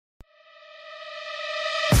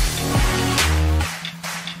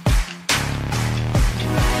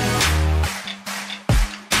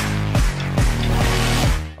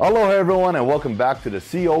Hello everyone and welcome back to the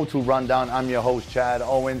CO2 Rundown. I'm your host Chad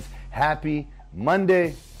Owens. Happy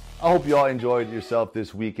Monday. I hope you all enjoyed yourself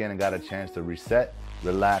this weekend and got a chance to reset,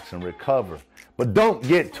 relax, and recover. But don't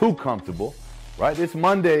get too comfortable, right? It's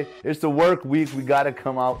Monday, it's the work week, we gotta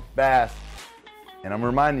come out fast. And I'm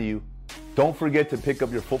reminding you, don't forget to pick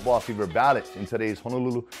up your football fever ballots in today's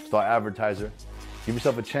Honolulu Star Advertiser. Give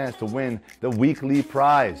yourself a chance to win the weekly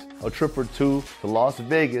prize, a trip or two to Las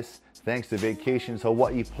Vegas, thanks to Vacations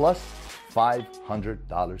Hawaii, plus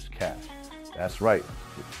 $500 cash. That's right.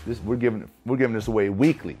 We're giving this away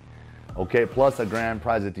weekly. Okay, plus a grand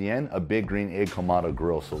prize at the end, a big green egg Kamado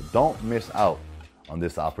grill. So don't miss out on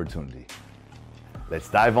this opportunity. Let's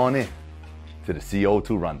dive on in to the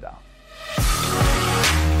CO2 Rundown.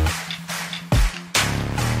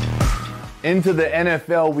 Into the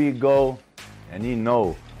NFL we go, and you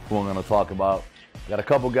know who I'm going to talk about. Got a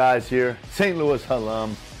couple guys here, St. Louis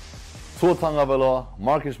alum, Tua Tagovailoa,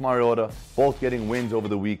 Marcus Mariota, both getting wins over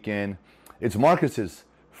the weekend. It's Marcus's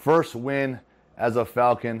first win as a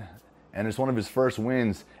Falcon, and it's one of his first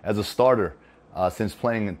wins as a starter since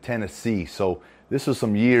playing in Tennessee. So this was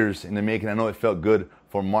some years in the making. I know it felt good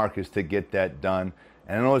for Marcus to get that done.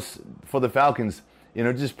 And I know it's for the Falcons,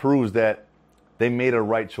 it just proves that they made a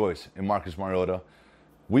right choice in Marcus Mariota.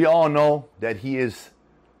 We all know that he is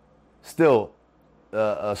still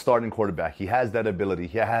a starting quarterback. He has that ability.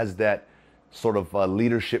 He has that sort of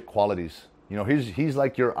leadership qualities. He's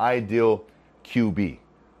like your ideal QB,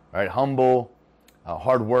 right? Humble,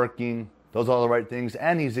 hardworking. Those are all the right things.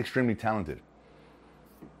 And he's extremely talented.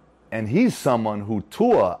 And he's someone who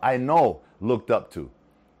Tua, I know, looked up to.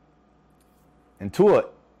 And Tua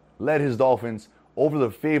led his Dolphins over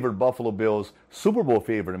the favored Buffalo Bills, Super Bowl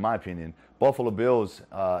favorite in my opinion, Buffalo Bills,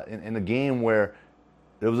 in a game where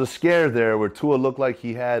there was a scare there where Tua looked like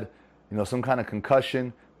he had, some kind of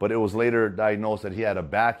concussion, but it was later diagnosed that he had a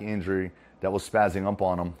back injury that was spazzing up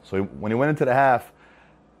on him. So when he went into the half,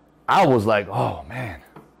 I was like, oh man,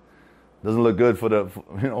 doesn't look good for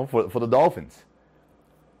the Dolphins.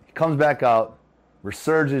 He comes back out,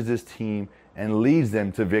 resurges this team, and leads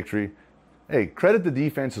them to victory. Hey, credit the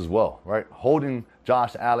defense as well, right? Holding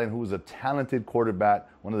Josh Allen, who's a talented quarterback,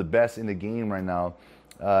 one of the best in the game right now.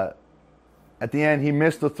 At the end, he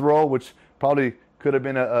missed the throw, which probably could have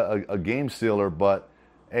been a game stealer, but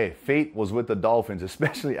hey, fate was with the Dolphins,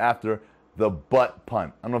 especially after the butt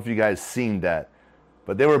punt. I don't know if you guys seen that,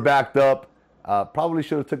 but they were backed up. Probably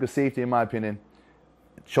should have took a safety, in my opinion.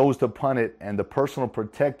 Chose to punt it, and the personal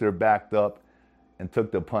protector backed up and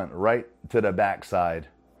took the punt right to the backside.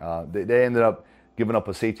 They ended up giving up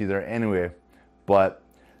a safety there anyway. But,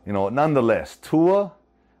 nonetheless, Tua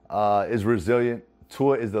is resilient.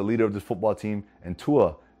 Tua is the leader of this football team, and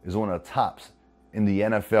Tua is one of the tops in the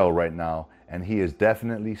NFL right now, and he is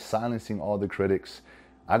definitely silencing all the critics.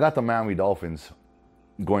 I got the Miami Dolphins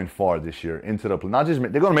going far this year into they're going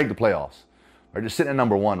to make the playoffs. They're just sitting at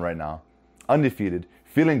number 1 right now, undefeated,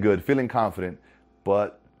 feeling good, feeling confident,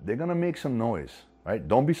 but they're going to make some noise, right?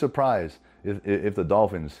 Don't be surprised if the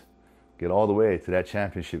Dolphins get all the way to that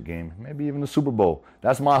championship game, maybe even the Super Bowl.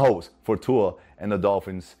 That's my hopes for Tua and the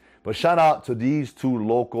Dolphins. But shout out to these two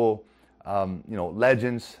local,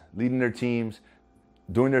 legends leading their teams,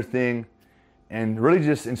 doing their thing, and really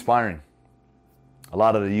just inspiring a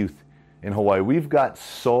lot of the youth in Hawaii. We've got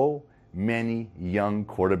so many young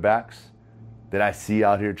quarterbacks that I see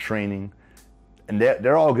out here training, and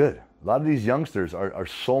they're all good. A lot of these youngsters are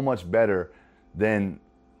so much better than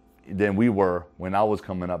we were when I was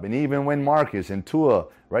coming up, and even when Marcus and Tua,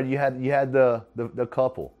 right? You had the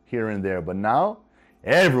couple here and there, but now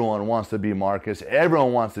everyone wants to be Marcus,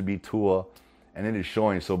 everyone wants to be Tua, and it is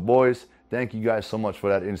showing. So boys, thank you guys so much for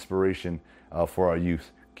that inspiration for our youth.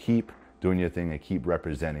 Keep doing your thing and keep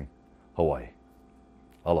representing Hawaii.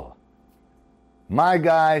 Aloha. My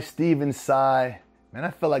guy Steven Tsai, man, I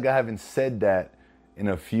feel like I haven't said that in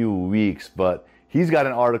a few weeks, but he's got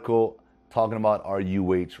an article talking about our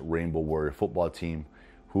UH Rainbow Warrior football team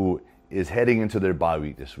who is heading into their bye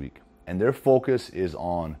week this week. And their focus is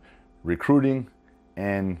on recruiting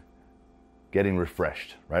and getting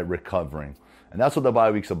refreshed, right? Recovering. And that's what the bye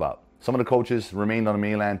week's about. Some of the coaches remained on the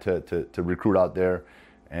mainland to recruit out there.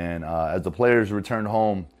 And as the players return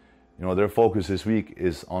home, their focus this week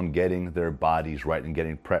is on getting their bodies right and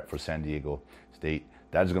getting prepped for San Diego State.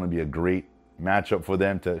 That's going to be a great matchup for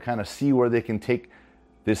them to kind of see where they can take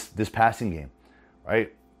this passing game,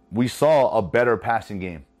 right? We saw a better passing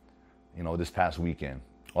game, this past weekend.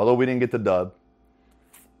 Although we didn't get the dub,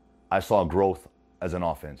 I saw growth as an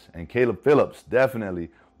offense. And Caleb Phillips definitely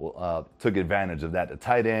took advantage of that. The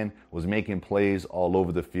tight end was making plays all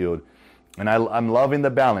over the field. And I'm loving the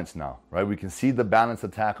balance now, right? We can see the balanced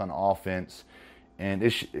attack on offense. And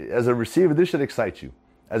as a receiver, this should excite you.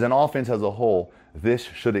 As an offense as a whole, this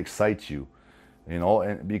should excite you,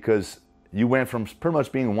 and because you went from pretty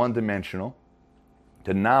much being one-dimensional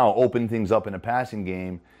to now open things up in a passing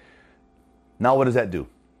game. Now what does that do?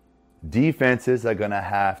 Defenses are going to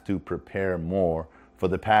have to prepare more for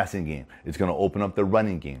the passing game. It's going to open up the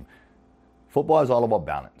running game. Football is all about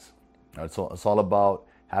balance. It's all about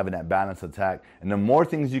having that balanced attack. And the more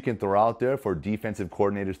things you can throw out there for defensive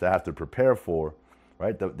coordinators to have to prepare for,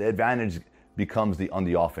 right, the advantage becomes on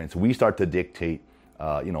the offense. We start to dictate,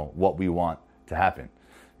 what we want to happen.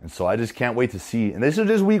 And so I just can't wait to see. And this is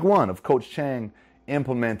just week 1 of Coach Chang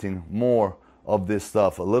implementing more of this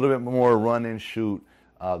stuff, a little bit more run and shoot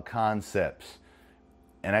concepts.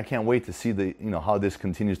 And I can't wait to see how this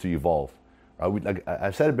continues to evolve. Right? Like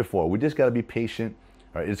I've said it before, we just got to be patient.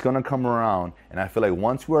 Right? It's going to come around. And I feel like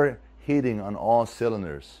once we're hitting on all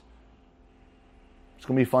cylinders, it's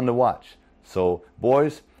going to be fun to watch. So,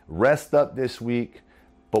 boys, rest up this week.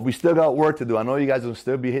 But we still got work to do. I know you guys will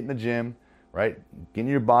still be hitting the gym, right? Getting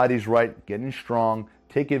your bodies right, getting strong.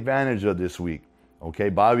 Take advantage of this week, okay?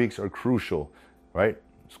 Bye weeks are crucial, right?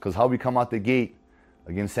 Because how we come out the gate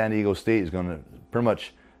against San Diego State is going to pretty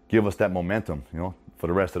much give us that momentum, for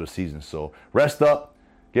the rest of the season. So rest up,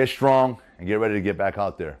 get strong, and get ready to get back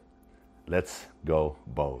out there. Let's go,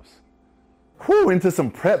 Bows. Into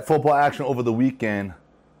some prep football action over the weekend.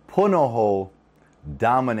 Punahou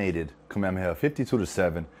dominated Kamehameha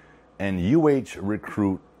 52-7, and UH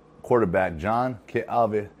recruit quarterback John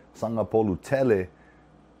Ke'ave Sangapolutele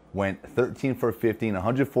went 13 for 15,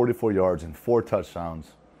 144 yards, and 4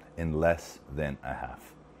 touchdowns in less than a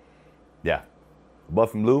half. Yeah,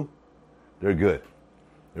 Buff and Blue, they're good.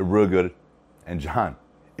 They're real good, and John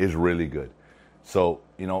is really good. So,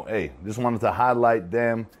 just wanted to highlight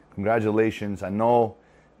them. Congratulations. I know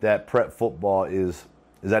that prep football is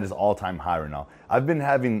at its all-time high right now. I've been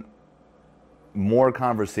having more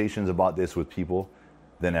conversations about this with people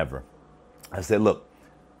than ever. I said, look,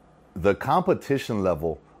 the competition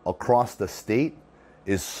level across the state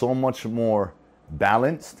is so much more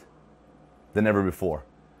balanced than ever before.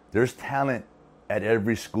 There's talent at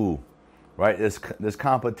every school, right? There's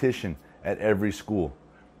competition at every school.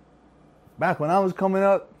 Back when I was coming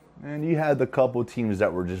up, man, you had the couple teams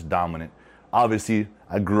that were just dominant. Obviously,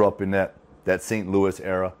 I grew up in that St. Louis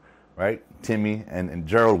era, right? Timmy and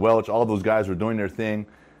Gerald Welch, all those guys were doing their thing.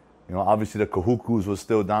 Obviously the Kahukus was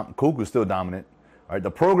still dominant, right? The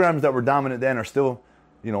programs that were dominant then are still,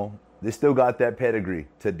 they still got that pedigree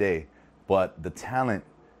today. But the talent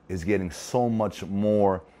is getting so much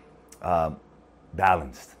more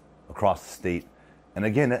balanced across the state. And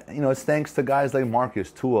again, it's thanks to guys like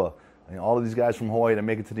Marcus, Tua, all of these guys from Hawaii that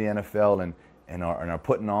make it to the NFL and are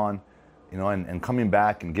putting on, and coming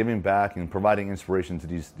back and giving back and providing inspiration to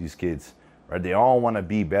these kids, right? They all want to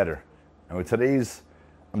be better. And with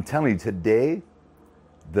I'm telling you, today,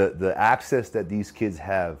 the access that these kids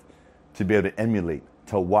have to be able to emulate,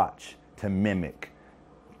 to watch, to mimic,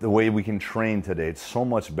 the way we can train today, it's so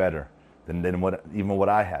much better than what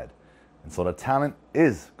I had. And so the talent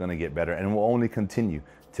is going to get better and will only continue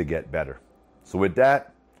to get better. So with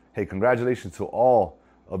that, hey, congratulations to all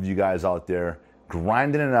of you guys out there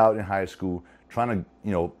grinding it out in high school, trying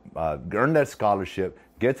to, earn that scholarship,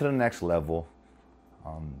 get to the next level.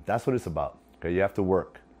 That's what it's about. Okay, you have to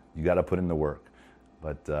work. You got to put in the work.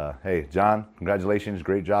 But hey, John, congratulations.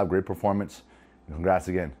 Great job, great performance. And congrats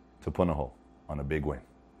again to Punahou on a big win.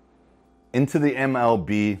 Into the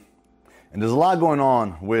MLB. And there's a lot going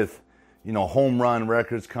on with, home run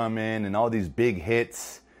records come in and all these big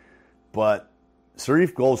hits. But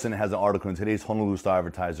Sharif Golson has an article in today's Honolulu Star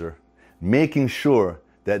Advertiser making sure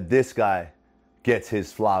that this guy gets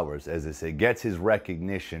his flowers, as they say, gets his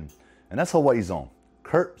recognition. And that's Hawaii's own.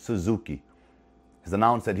 Kurt Suzuki has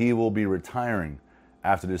announced that he will be retiring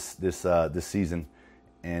after this season.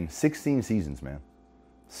 And 16 seasons, man.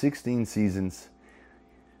 16 seasons.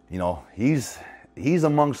 He's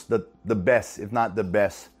amongst the best, if not the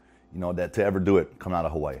best, that to ever do it come out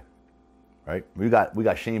of Hawaii. Right? We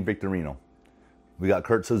got Shane Victorino. We got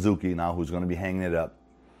Kurt Suzuki now, who's going to be hanging it up.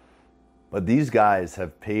 But these guys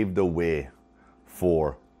have paved the way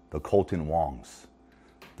for the Colton Wongs,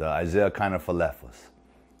 the Isaiah Kinefalefas,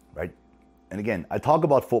 right? And again, I talk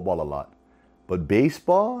about football a lot, but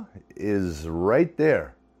baseball is right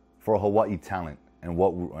there for Hawaii talent and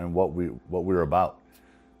what we're about,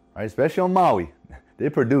 right? Especially on Maui, they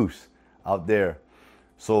produce out there.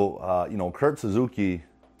 So Kurt Suzuki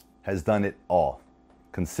has done it all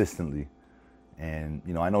consistently, and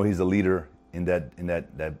I know he's a leader in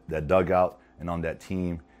that dugout and on that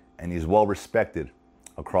team, and he's well respected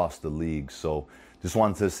across the league. So just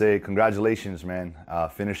wanted to say congratulations, man.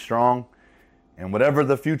 Finish strong, and whatever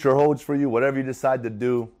the future holds for you, whatever you decide to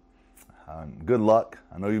do, good luck.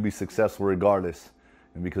 I know you'll be successful regardless,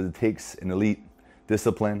 and because it takes an elite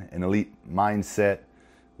discipline, an elite mindset,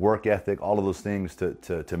 work ethic, all of those things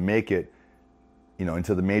to make it,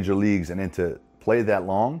 into the major leagues and then to play that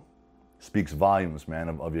long speaks volumes, man,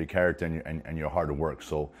 of your character and your hard work.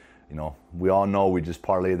 So, we all know we just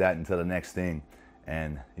parlay that into the next thing,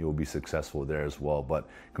 and you'll be successful there as well. But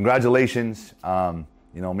congratulations.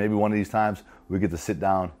 Maybe one of these times we get to sit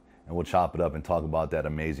down and we'll chop it up and talk about that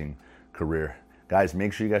amazing career. Guys,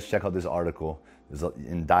 make sure you guys check out this article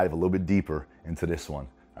and dive a little bit deeper into this one.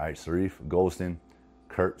 All right, Sharif Golston,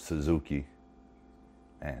 Kurt Suzuki.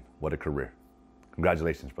 Man, what a career.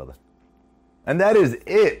 Congratulations, brother. And that is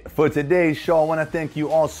it for today's show. I want to thank you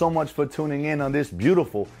all so much for tuning in on this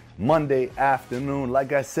beautiful Monday afternoon.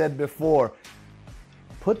 Like I said before,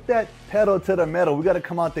 put that pedal to the metal. We got to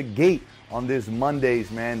come out the gate on this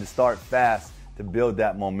Mondays, man, to start fast, to build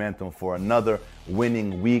that momentum for another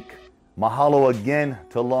winning week. Mahalo again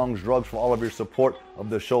to Long's Drugs for all of your support of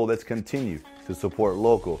the show. Let's continue to support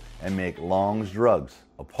local and make Long's Drugs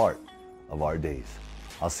a part of our days.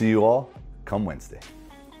 I'll see you all come Wednesday.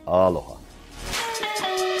 Aloha.